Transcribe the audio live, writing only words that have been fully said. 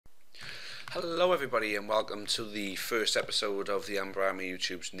Hello everybody and welcome to the first episode of the Amber Army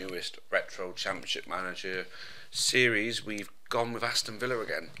YouTube's newest Retro Championship Manager series. We've gone with Aston Villa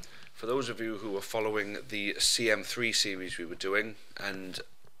again. For those of you who are following the CM3 series we were doing and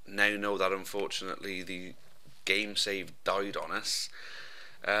now know that unfortunately the game save died on us,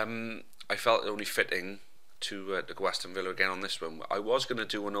 I felt it only fitting to go Aston Villa again on this one. I was going to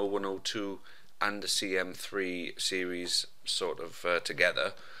do an 0102 and a CM3 series sort of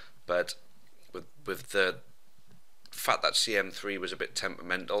together, but with the fact that CM3 was a bit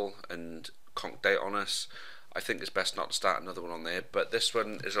temperamental and conked out on us, I think it's best not to start another one on there. But this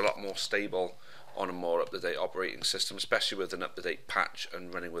one is a lot more stable on a more up-to-date operating system, especially with an up-to-date patch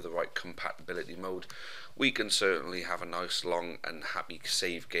and running with the right compatibility mode. We can certainly have a nice, long and happy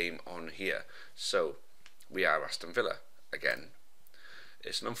save game on here. So we are Aston Villa again.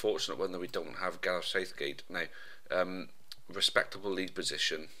 It's an unfortunate one that we don't have Gareth Southgate now. Respectable league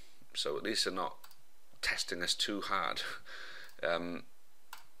position, so at least they're not testing us too hard.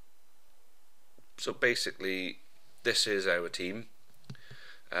 So basically this is our team.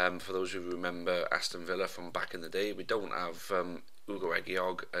 For those who remember Aston Villa from back in the day, we don't have Ugo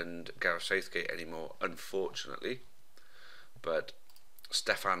Egiog and Gareth Southgate anymore, unfortunately, but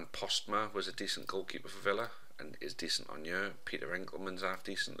Stefan Postma was a decent goalkeeper for Villa and is decent on year. Peter Enkelman's half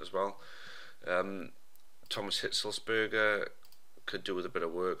decent as well. Thomas Hitzelsberger could do with a bit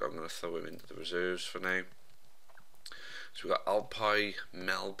of work. I'm going to throw him into the reserves for now. So we've got Alpay,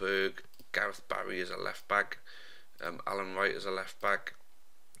 Melberg, Gareth Barry as a left back, Alan Wright as a left back,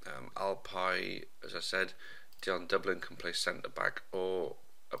 Alpay, as I said, Dion Dublin can play centre back or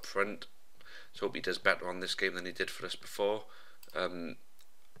up front. So hope he does better on this game than he did for us before.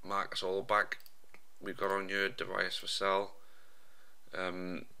 Marcus Allback, we've got on here Darius Vassell.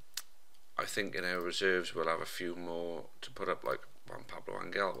 I think in our reserves we'll have a few more to put up, like Juan Pablo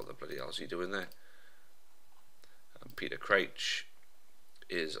Angel. What the bloody hell is he doing there? Peter Crouch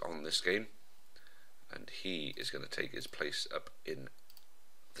is on this game, and he is going to take his place up in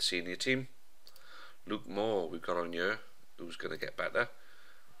the senior team. Luke Moore we've got on here, who's going to get better.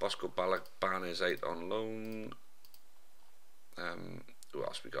 Bosco Balaban is out on loan. Who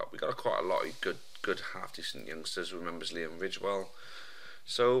else we got? We got quite a lot of good half decent youngsters. Who remembers Liam Ridgewell?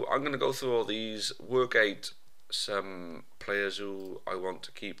 So I'm going to go through all these, work out some players who I want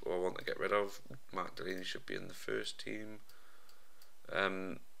to keep or I want to get rid of. Mark Delaney should be in the first team.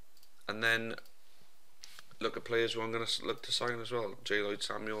 And then look at players who I'm going to look to sign as well. J. Lloyd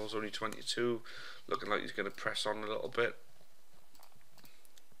Samuel's only 22, looking like he's going to press on a little bit.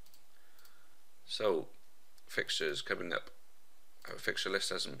 So, fixtures coming up. Our fixture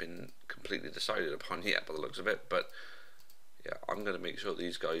list hasn't been completely decided upon yet by the looks of it, but yeah, I'm going to make sure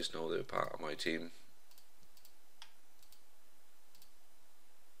these guys know they're part of my team.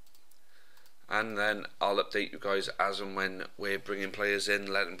 And then I'll update you guys as and when we're bringing players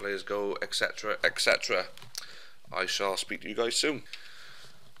in, letting players go, etc, etc. I shall speak to you guys soon.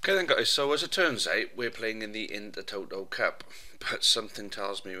 Okay then guys, so as it turns out, we're playing in the Intertoto Cup, but something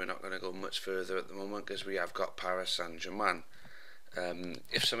tells me we're not going to go much further at the moment because we have got Paris Saint-Germain.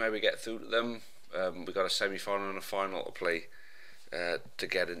 If somehow we get through to them, we've got a semi-final and a final to play to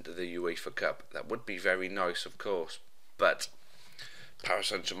get into the UEFA Cup. That would be very nice, of course, but Paris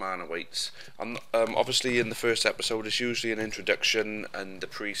Saint-Germain awaits. Obviously in the first episode it's usually an introduction and the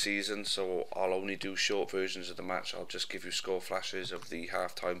pre-season, so I'll only do short versions of the match. I'll just give you score flashes of the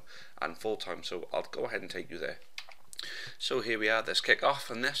half-time and full-time, so I'll go ahead and take you there. So here we are, let's kick off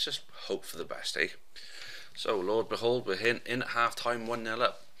and let's just hope for the best, eh? So, Lord behold, we're in at half-time, 1-0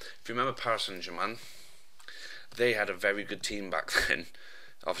 up. If you remember Paris Saint-Germain, they had a very good team back then.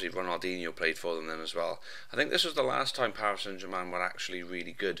 Obviously, Ronaldinho played for them then as well. I think this was the last time Paris Saint-Germain were actually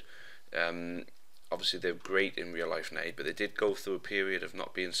really good. Obviously, they're great in real life now, but they did go through a period of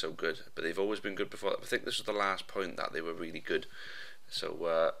not being so good. But they've always been good before that. I think this was the last point that they were really good.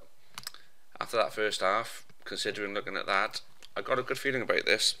 So, after that first half, considering looking at that, I got a good feeling about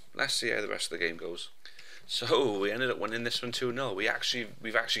this. Let's see how the rest of the game goes. So we ended up winning this one 2-0. We've actually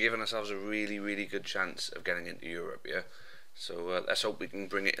given ourselves a really good chance of getting into Europe, yeah. So let's hope we can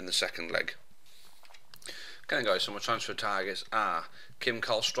bring it in the second leg. Okay guys, so my transfer targets are Kim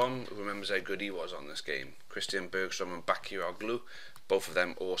Karlstrom, who remembers how good he was on this game. Christian Bergstrom and Bakiroglu, both of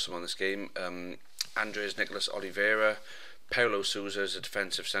them awesome on this game. Andres Nicolas Oliveira. Paulo Sousa is a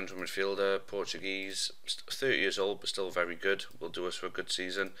defensive central midfielder, Portuguese, 30 years old but still very good, will do us for a good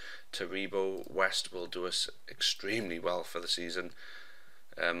season. Taribo West will do us extremely well for the season.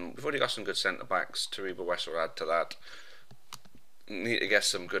 We've already got some good centre backs, Taribo West will add to that. Need to get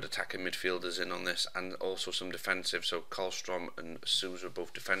some good attacking midfielders in on this and also some defensive, so Karlstrom and Sousa are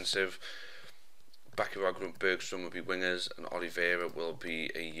both defensive. Bakiroglu and Bergstrom will be wingers, and Oliveira will be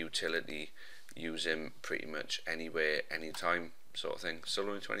a utility. Use him pretty much anywhere, anytime sort of thing. Still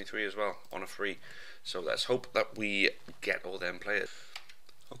only 23 as well, on a free. So let's hope that we get all them players.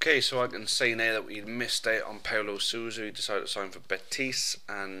 Okay, so I can say now that we missed out on Paulo Sousa. He decided to sign for Betis,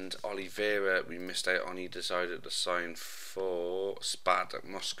 and Oliveira we missed out on. He decided to sign for Spartak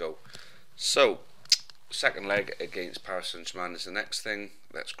Moscow. So second leg against Paris Saint-Germain is the next thing.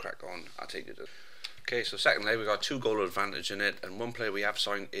 Let's crack on. I'll take it. Okay, so second leg, we got 2-goal advantage in it, and one player we have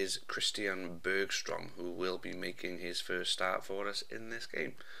signed is Christian Bergstrom, who will be making his first start for us in this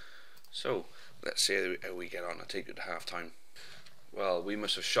game. So let's see how we get on. I'll take it to half time. Well, we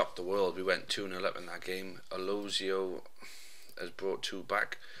must have shocked the world. We went 2-0 up in that game. Alozio has brought 2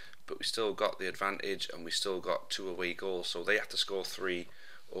 back, but we still got the advantage, and we still got 2 away goals, so they have to score 3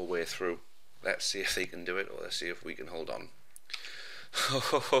 all the way through. Let's see if they can do it, or let's see if we can hold on.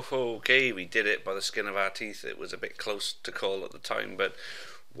 Okay, we did it by the skin of our teeth. It was a bit close to call at the time, but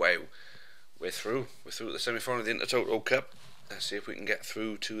wow, we're through. We're through at the semi-final of the Intertoto Cup. Let's see if we can get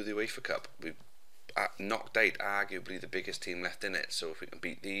through to the UEFA Cup. We've knocked out arguably the biggest team left in it, so if we can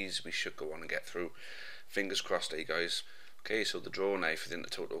beat these, we should go on and get through. Fingers crossed, eh, guys? Okay, so the draw now for the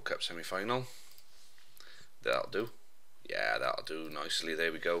Intertoto Cup semi-final. That'll do. Yeah, that'll do nicely.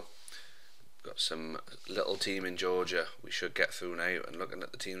 There we go. Got some little team in Georgia. We should get through now, and looking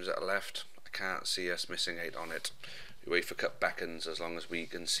at the teams that are left, I can't see us missing out on it. The UEFA Cup beckons as long as we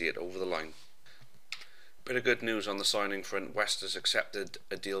can see it over the line. Bit of good news on the signing front. West has accepted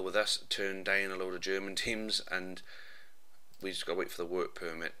a deal with us, turned down a load of German teams, and we just got to wait for the work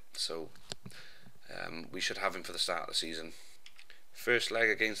permit. So we should have him for the start of the season. First leg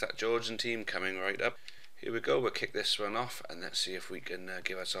against that Georgian team coming right up. Here we go, we'll kick this one off, and let's see if we can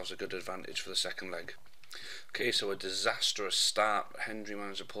give ourselves a good advantage for the second leg. Okay, so a disastrous start. Hendry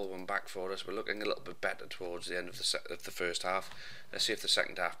managed to pull one back for us. We're looking a little bit better towards the end of the first half. Let's see if the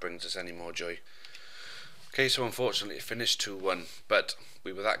second half brings us any more joy. Okay, so unfortunately it finished 2-1, but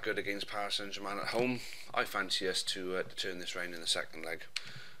we were that good against Paris Saint-Germain at home. I fancy us to turn this round in the second leg.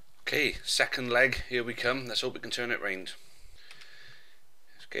 Okay, second leg, here we come. Let's hope we can turn it round.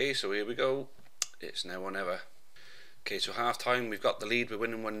 Okay, so here we go. It's now or never. Okay, so half time, we've got the lead, we're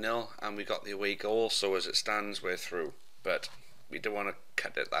winning 1-0, and we got the away goal, so as it stands, we're through. But we don't want to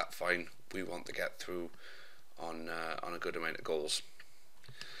cut it that fine. We want to get through on a good amount of goals.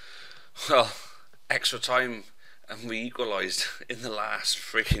 Well, extra time, and we equalised in the last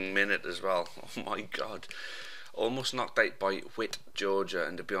freaking minute as well. Oh my god. Almost knocked out by Whit, Georgia,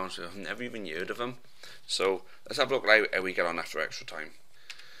 and to be honest with you, I've never even heard of them. So let's have a look at how we get on after extra time.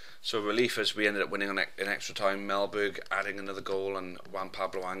 So relief as we ended up winning in extra time. Melberg adding another goal, and Juan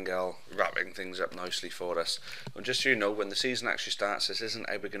Pablo Angel wrapping things up nicely for us. And just so you know, when the season actually starts, this isn't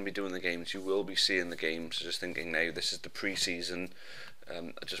how we're going to be doing the games. You will be seeing the games. So just thinking now, this is the pre-season.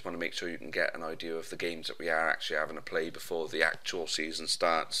 I just want to make sure you can get an idea of the games that we are actually having to play before the actual season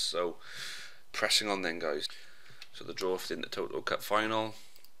starts. So pressing on then, guys. So the draw for the Intertoto Cup final.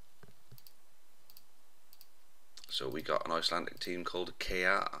 So we got an Icelandic team called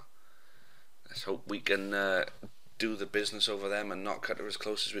KR. Let's hope we can do the business over them and not cut it as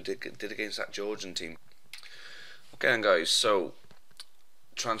close as we did against that Georgian team. Okay then, guys, so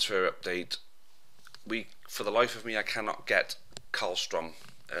transfer update. For the life of me, I cannot get Karlstrom.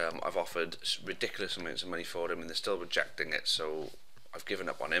 I've offered ridiculous amounts of money for him and they're still rejecting it, so I've given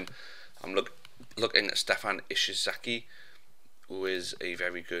up on him. I'm looking at Stefan Ishizaki, who is a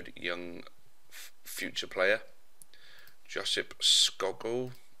very good young future player. Josip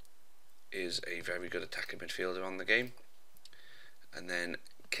Skogo is a very good attacking midfielder on the game, and then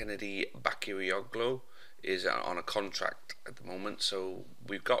Kennedy Bakiroglu is on a contract at the moment. So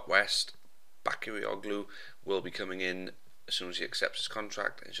we've got West. Bakiroglu will be coming in as soon as he accepts his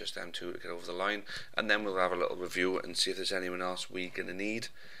contract. It's just them two to get over the line, and then we'll have a little review and see if there's anyone else we're gonna need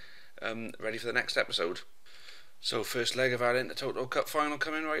ready for the next episode. So first leg of our Intertoto Cup final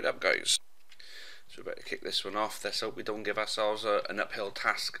coming right up, guys. So we better kick this one off. Let's hope we don't give ourselves an uphill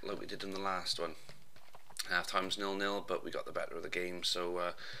task like we did in the last one. Half time's 0-0, but we got the better of the game, so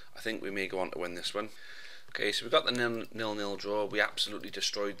I think we may go on to win this one. Okay, so we got the 0-0 draw. We absolutely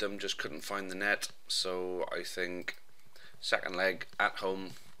destroyed them, just couldn't find the net. So I think second leg at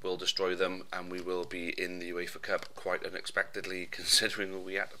home we'll destroy them, and we will be in the UEFA Cup quite unexpectedly, considering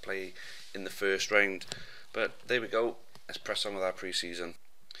we had to play in the first round. But there we go. Let's press on with our pre-season.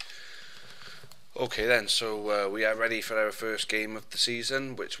 Okay then, so we are ready for our first game of the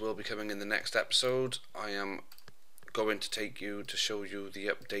season, which will be coming in the next episode. I am going to take you to show you the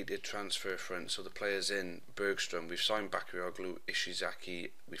updated transfer front. So the players in: Bergstrom, we've signed Bakayoglu, Ishizaki,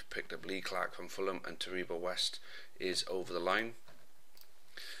 we've picked up Lee Clark from Fulham, and Taribo West is over the line.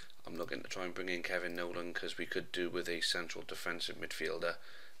 I'm looking to try and bring in Kevin Nolan because we could do with a central defensive midfielder,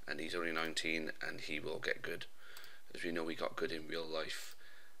 and he's only 19 and he will get good, as we know he got good in real life.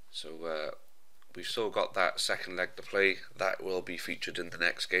 So we've still got that second leg to play. That will be featured in the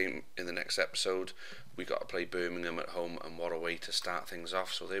next game, in the next episode. We got to play Birmingham at home, and what a way to start things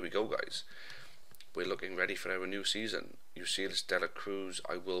off. So there we go, guys. We're looking ready for our new season. Usilis Dela Cruz,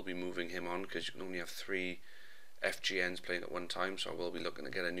 I will be moving him on because you can only have 3 FGNs playing at one time, so I will be looking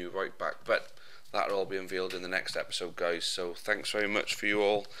to get a new right back, but that'll all be unveiled in the next episode, guys. So thanks very much for you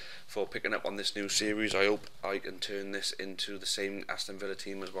all for picking up on this new series. I hope I can turn this into the same Aston Villa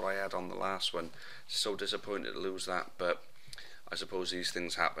team as what I had on the last one. So disappointed to lose that, but I suppose these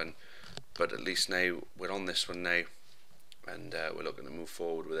things happen. But at least now we're on this one now, and we're looking to move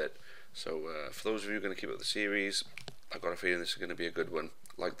forward with it. So for those of you who are going to keep up the series, I've got a feeling this is going to be a good one,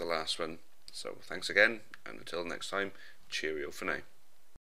 like the last one. So thanks again, and until next time, cheerio for now.